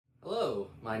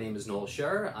My name is Noel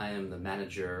Scherer. I am the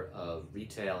manager of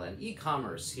retail and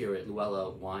e-commerce here at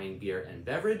LouElla Wine, Beer, and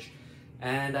Beverage.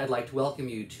 And I'd like to welcome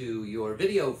you to your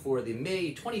video for the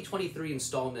May 2023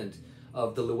 installment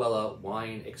of the LouElla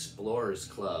Wine Explorers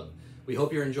Club. We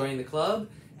hope you're enjoying the club,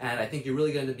 and I think you're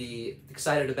really going to be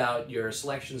excited about your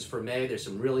selections for May. There's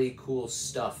some really cool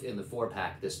stuff in the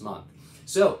 4-pack this month.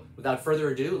 So, without further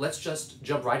ado, let's just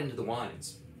jump right into the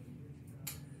wines.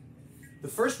 The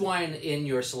first wine in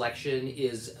your selection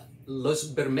is Los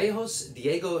Bermejos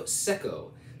Diego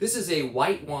Seco. This is a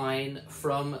white wine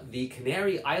from the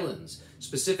Canary Islands,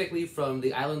 specifically from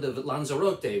the island of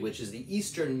Lanzarote, which is the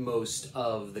easternmost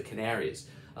of the Canaries.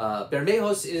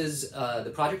 Bermejos is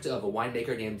the project of a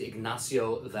winemaker named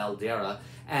Ignacio Valdera,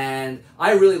 and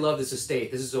I really love this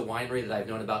estate. This is a winery that I've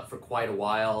known about for quite a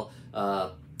while.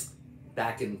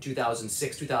 Back in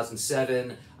 2006,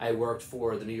 2007, I worked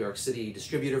for the New York City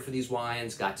distributor for these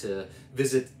wines, got to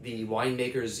visit the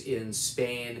winemakers in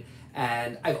Spain,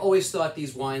 and I've always thought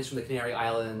these wines from the Canary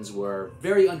Islands were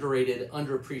very underrated,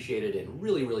 underappreciated, and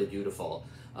really, really beautiful.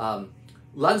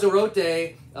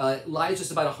 Lanzarote lies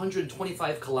just about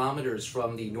 125 kilometers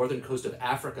from the northern coast of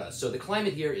Africa, so the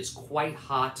climate here is quite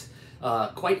hot,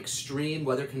 quite extreme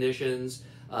weather conditions.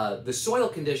 The soil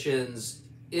conditions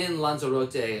in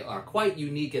Lanzarote are quite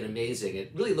unique and amazing.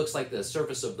 It really looks like the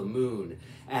surface of the moon.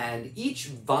 And each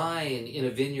vine in a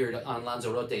vineyard on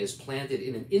Lanzarote is planted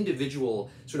in an individual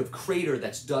sort of crater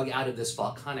that's dug out of this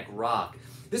volcanic rock.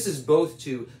 This is both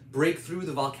to break through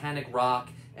the volcanic rock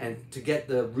and to get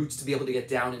the roots to be able to get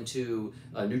down into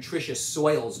nutritious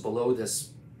soils below this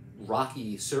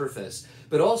rocky surface,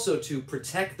 but also to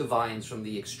protect the vines from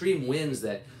the extreme winds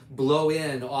that blow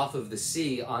in off of the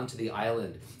sea onto the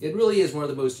island. It really is one of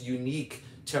the most unique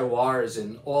terroirs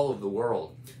in all of the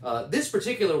world. This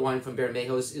particular wine from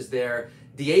Bermejos is their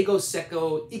Diego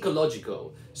Seco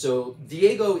Ecologico. So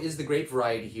Diego is the grape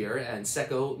variety here, and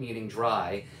Seco meaning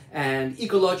dry, and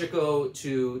Ecologico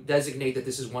to designate that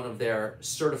this is one of their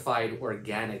certified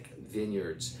organic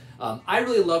vineyards. I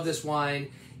really love this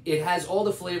wine. It has all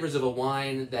the flavors of a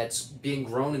wine that's being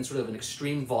grown in sort of an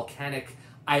extreme volcanic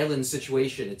island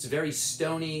situation. It's very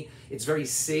stony, it's very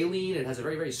saline, it has a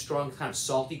very, very strong kind of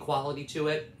salty quality to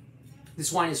it.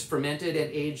 This wine is fermented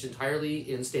and aged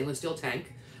entirely in stainless steel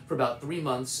tank for about 3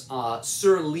 months,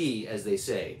 sur lie, as they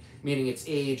say, meaning it's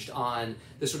aged on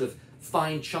the sort of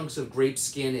fine chunks of grape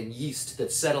skin and yeast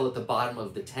that settle at the bottom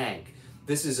of the tank.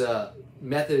 This is a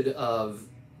method of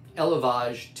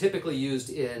élevage typically used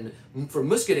for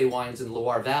Muscadet wines in the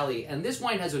Loire Valley, and this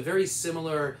wine has a very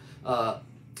similar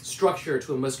structure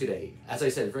to a Muscadet. As I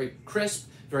said, very crisp,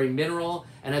 very mineral,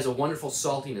 and has a wonderful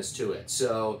saltiness to it.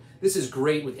 So this is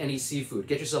great with any seafood.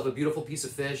 Get yourself a beautiful piece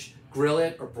of fish, grill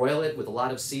it or broil it with a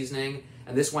lot of seasoning,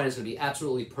 and this wine is going to be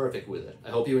absolutely perfect with it. I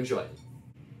hope you enjoy it.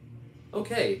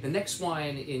 Okay, the next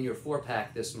wine in your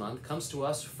 4-pack this month comes to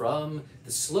us from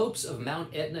the slopes of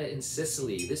Mount Etna in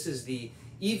Sicily. This is the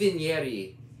I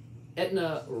Vigneri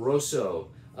Etna Rosso.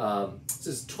 This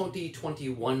is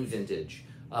 2021 vintage.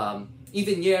 I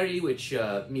Vigneri, which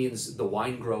means the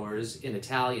wine growers in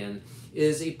Italian,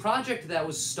 is a project that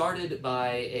was started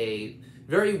by a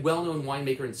very well-known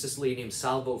winemaker in Sicily named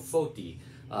Salvo Foti.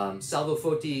 Salvo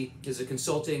Foti is a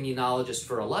consulting enologist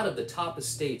for a lot of the top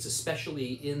estates,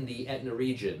 especially in the Etna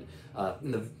region,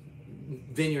 in the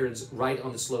vineyards right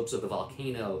on the slopes of the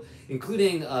volcano,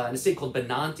 including an estate called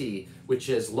Benanti, which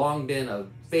has long been a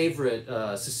favorite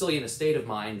Sicilian estate of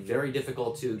mine, very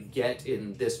difficult to get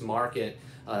in this market.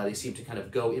 They seem to kind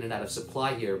of go in and out of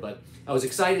supply here, but I was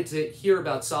excited to hear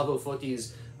about Salvo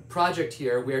Foti's project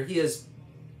here, where he has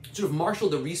sort of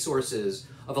marshaled the resources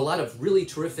of a lot of really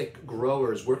terrific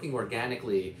growers working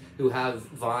organically who have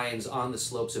vines on the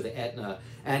slopes of Etna,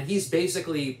 and he's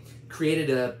basically created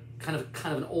a kind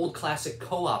of an old classic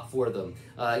co-op for them.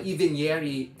 I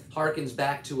Vigneri harkens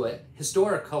back to a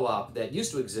historic co-op that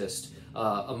used to exist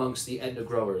amongst the Etna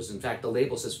growers. In fact, the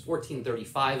label says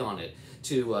 1435 on it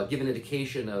to give an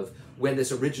indication of when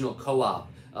this original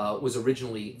co-op was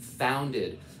originally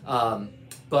founded.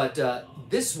 But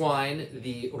this wine,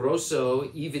 the Rosso I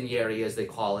Vigneri, as they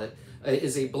call it,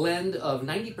 is a blend of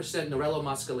 90% Nerello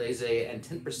Mascalese and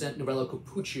 10% Nerello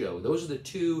Cappuccio. Those are the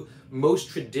two most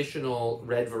traditional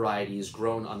red varieties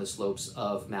grown on the slopes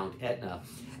of Mount Etna.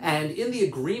 And in the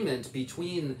agreement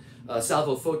between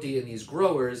Salvo Foti and these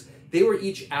growers, they were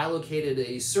each allocated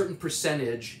a certain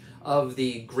percentage of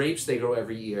the grapes they grow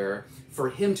every year for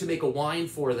him to make a wine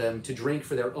for them to drink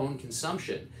for their own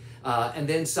consumption. And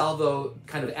then Salvo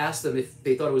kind of asked them if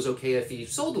they thought it was okay if he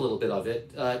sold a little bit of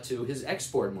it to his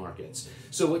export markets.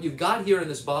 So what you've got here in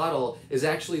this bottle is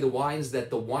actually the wines that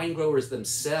the wine growers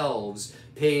themselves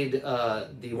paid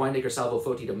the winemaker Salvo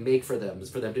Foti to make for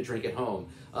them to drink at home.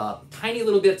 Tiny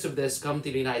little bits of this come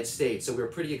to the United States, so we were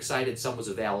pretty excited some was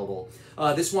available.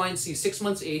 This wine sees 6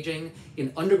 months aging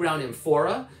in underground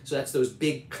amphora, so that's those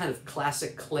big kind of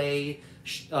classic clay,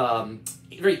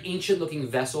 very ancient-looking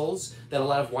vessels that a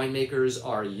lot of winemakers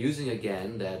are using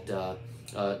again, that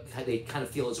they kind of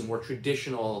feel is a more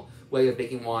traditional way of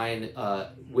making wine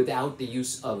without the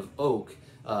use of oak,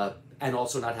 and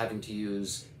also not having to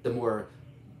use the more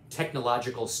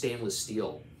technological stainless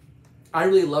steel. I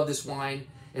really love this wine.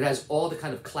 It has all the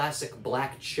kind of classic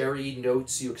black cherry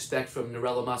notes you expect from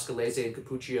Nerello Mascalese and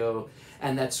Cappuccio,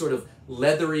 and that sort of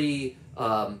leathery,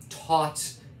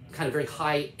 taut, kind of very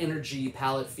high energy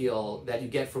palate feel that you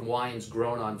get from wines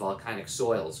grown on volcanic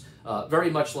soils. Very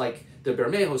much like the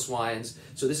Bermejos wines,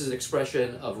 so this is an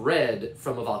expression of red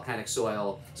from a volcanic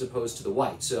soil as opposed to the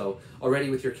white. So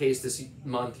already with your case this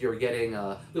month, you're getting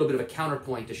a little bit of a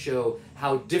counterpoint to show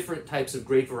how different types of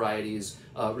grape varieties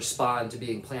respond to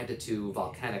being planted to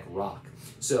volcanic rock.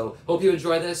 So hope you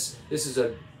enjoy this. This is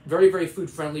a very, very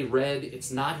food-friendly red. It's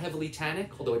not heavily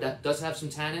tannic, although it does have some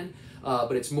tannin,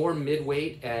 but it's more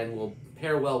mid-weight and will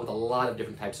pair well with a lot of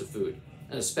different types of food,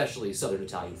 and especially Southern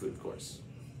Italian food, of course.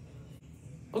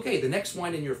 Okay, the next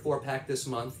wine in your 4-pack this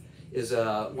month is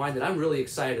a wine that I'm really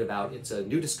excited about. It's a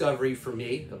new discovery for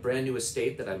me, a brand new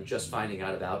estate that I'm just finding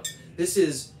out about. This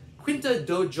is Quinta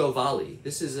do Giovali.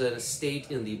 This is an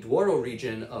estate in the Douro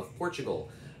region of Portugal.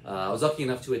 I was lucky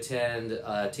enough to attend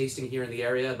a tasting here in the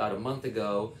area about a month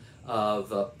ago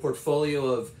of a portfolio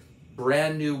of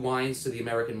brand new wines to the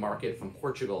American market from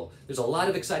Portugal. There's a lot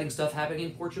of exciting stuff happening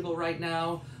in Portugal right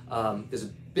now. There's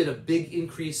been a big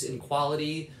increase in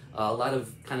quality. A lot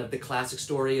of kind of the classic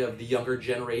story of the younger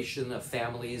generation of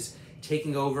families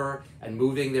taking over and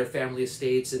moving their family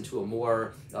estates into a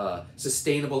more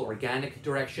sustainable, organic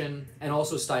direction, and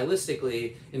also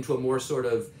stylistically into a more sort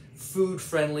of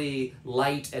food-friendly,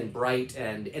 light and bright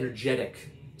and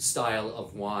energetic style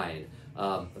of wine.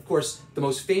 Of course, the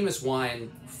most famous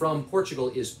wine from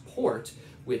Portugal is port,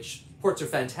 which ports are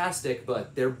fantastic,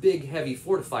 but they're big, heavy,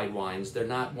 fortified wines. They're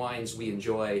not wines we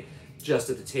enjoy just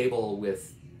at the table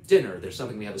with dinner. They're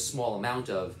something we have a small amount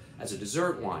of as a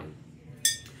dessert wine.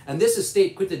 And this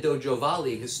estate, Quinta do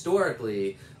Giovali,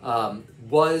 historically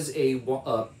was a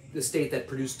estate that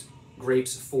produced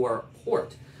grapes for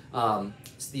port.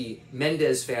 It's the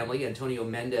Mendez family. Antonio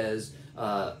Mendez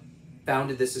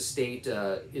founded this estate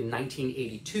in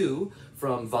 1982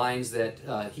 from vines that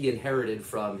he inherited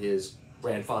from his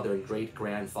grandfather and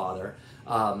great-grandfather.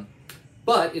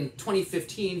 But in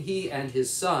 2015, he and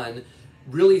his son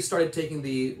really started taking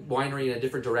the winery in a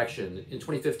different direction. In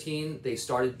 2015, they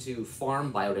started to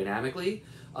farm biodynamically,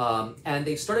 and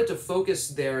they started to focus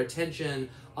their attention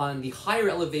on the higher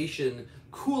elevation,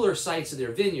 cooler sites of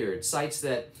their vineyard, sites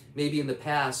that maybe in the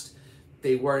past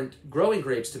they weren't growing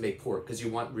grapes to make port, because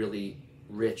you want really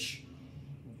rich,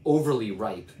 overly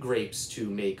ripe grapes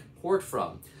to make port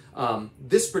from.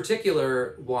 This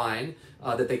particular wine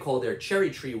that they call their cherry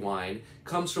tree wine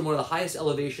comes from one of the highest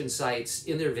elevation sites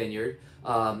in their vineyard,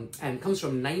 and comes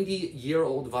from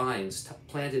 90-year-old vines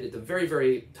planted at the very,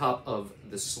 very top of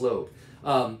the slope.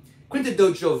 Quinta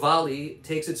do Giovali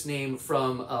takes its name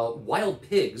from wild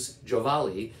pigs,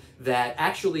 Giovali, that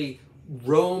actually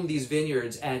roam these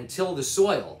vineyards and till the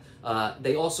soil.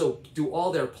 They also do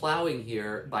all their plowing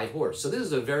here by horse. So this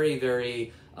is a very,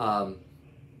 very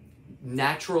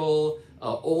natural,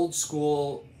 old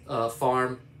school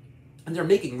farm, and they're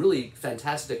making really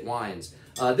fantastic wines.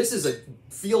 This is a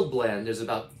field blend. There's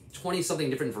about 20-something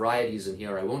different varieties in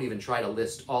here. I won't even try to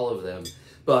list all of them,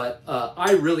 but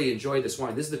I really enjoyed this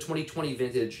wine. This is the 2020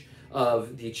 vintage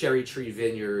of the Cherry Tree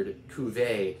Vineyard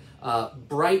Cuvée.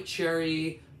 Bright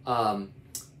cherry,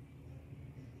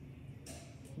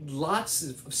 lots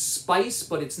of spice,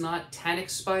 but it's not tannic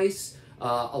spice.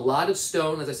 A lot of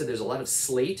stone. As I said, there's a lot of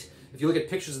slate. If you look at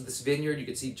pictures of this vineyard, you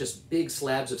can see just big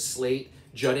slabs of slate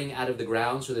jutting out of the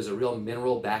ground, so there's a real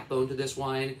mineral backbone to this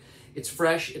wine. It's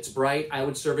fresh, it's bright. I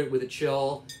would serve it with a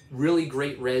chill. Really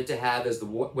great red to have as the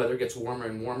weather gets warmer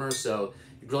and warmer, so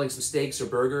you're grilling some steaks or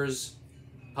burgers,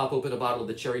 pop open a bottle of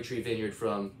the Cherry Tree Vineyard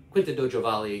from Quinta do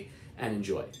Giovali and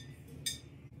enjoy.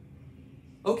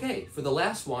 Okay, for the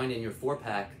last wine in your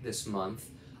 4-pack this month,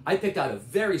 I picked out a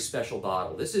very special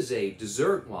bottle. This is a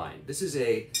dessert wine. This is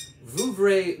a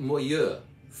Vouvray Moyeux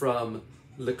from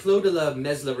Le Clos de la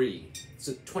Meslerie. It's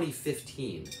a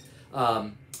 2015.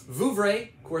 Vouvray,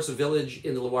 of course, a village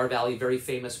in the Loire Valley, very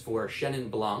famous for Chenin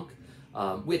Blanc,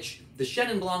 which the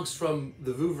Chenin Blancs from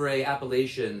the Vouvray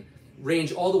appellation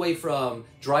range all the way from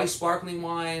dry sparkling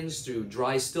wines through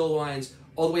dry still wines,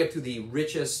 all the way up to the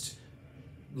richest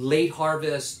late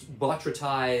harvest,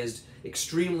 botrytized,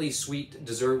 extremely sweet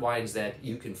dessert wines that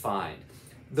you can find.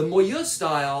 The Moyeu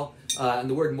style, and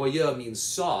the word Moyeu means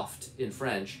soft in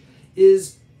French,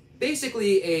 is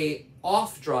basically a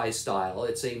off-dry style.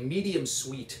 It's a medium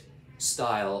sweet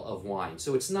style of wine.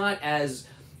 So it's not as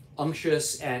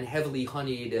unctuous and heavily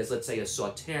honeyed as, let's say, a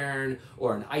Sauterne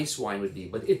or an ice wine would be,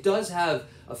 but it does have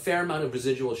a fair amount of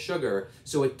residual sugar,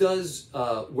 so it does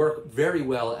work very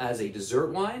well as a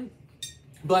dessert wine.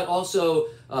 But also,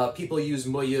 people use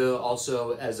Moyeu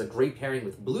also as a great pairing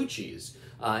with blue cheese.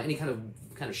 Any kind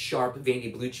of sharp, veiny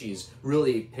blue cheese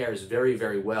really pairs very,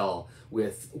 very well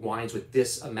with wines with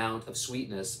this amount of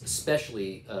sweetness,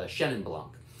 especially Chenin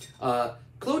Blanc.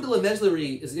 Clos de la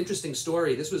Meslerie is an interesting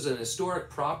story. This was an historic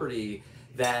property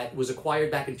that was acquired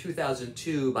back in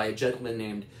 2002 by a gentleman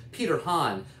named Peter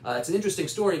Hahn. It's an interesting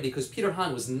story because Peter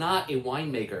Hahn was not a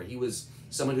winemaker. He was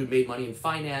someone who made money in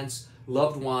finance,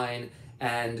 loved wine,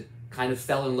 and kind of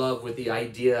fell in love with the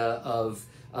idea of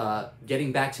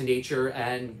getting back to nature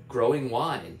and growing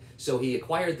wine. So he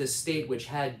acquired this estate which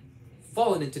had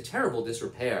fallen into terrible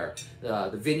disrepair.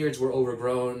 The vineyards were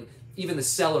overgrown. Even the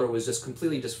cellar was just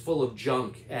completely full of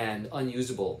junk and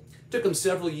unusable. It took him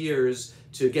several years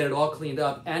to get it all cleaned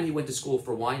up, and he went to school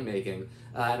for winemaking.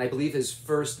 And I believe his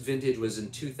first vintage was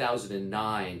in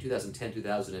 2009, 2010,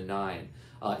 2009.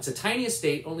 It's a tiny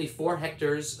estate, only 4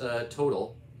 hectares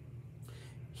total.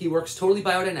 He works totally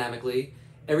biodynamically.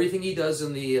 Everything he does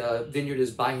in the vineyard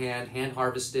is by hand, hand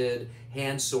harvested,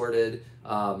 hand sorted,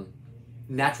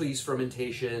 natural yeast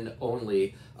fermentation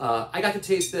only. I got to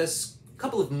taste this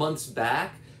couple of months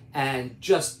back and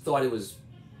just thought it was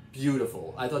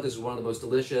beautiful. I thought this was one of the most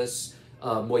delicious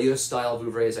Moyeu style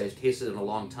Vouvrays I've tasted in a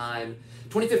long time.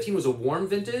 2015 was a warm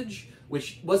vintage,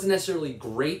 which wasn't necessarily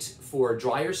great for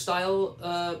drier style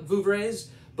Vouvrays,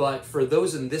 but for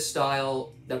those in this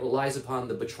style that relies upon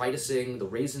the botryticing, the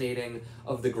raisinating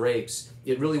of the grapes,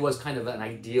 it really was kind of an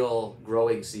ideal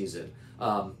growing season.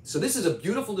 So this is a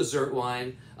beautiful dessert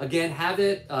wine. Again, have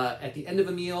it at the end of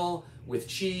a meal with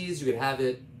cheese. You could have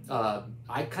it,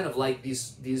 I kind of like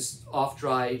these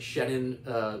off-dry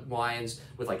Chenin wines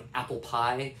with like apple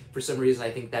pie. For some reason,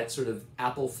 I think that sort of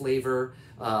apple flavor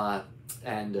and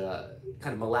kind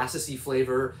of molassesy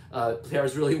flavor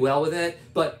pairs really well with it.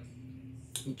 But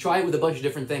try it with a bunch of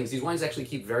different things. These wines actually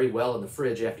keep very well in the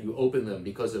fridge after you open them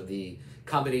because of the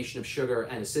combination of sugar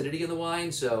and acidity in the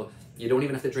wine. So you don't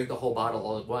even have to drink the whole bottle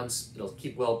all at once. It'll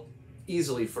keep well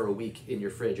easily for a week in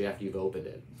your fridge after you've opened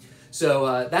it.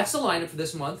 So that's the lineup for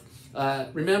this month.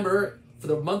 Remember, for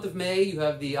the month of May, you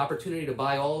have the opportunity to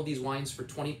buy all of these wines for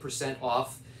 20%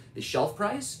 off the shelf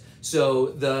price. So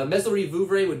the Meslerie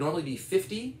Vouvray would normally be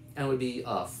 $50 and it would be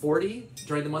 $40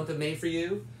 during the month of May for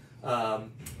you. The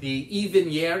I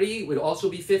Vigneri would also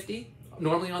be $50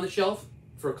 normally on the shelf.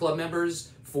 For club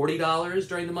members, $40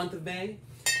 during the month of May.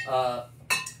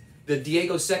 The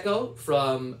Diego Secco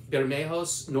from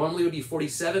Bermejos normally would be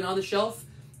 $47 on the shelf,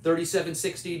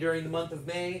 $37.60 during the month of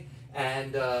May.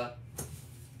 And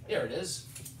there it is.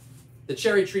 The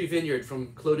Cherry Tree Vineyard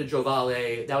from Clos de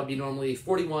Jovalle, that would be normally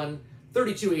 $41,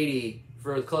 $32.80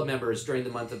 for club members during the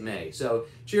month of May. So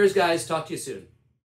cheers, guys. Talk to you soon.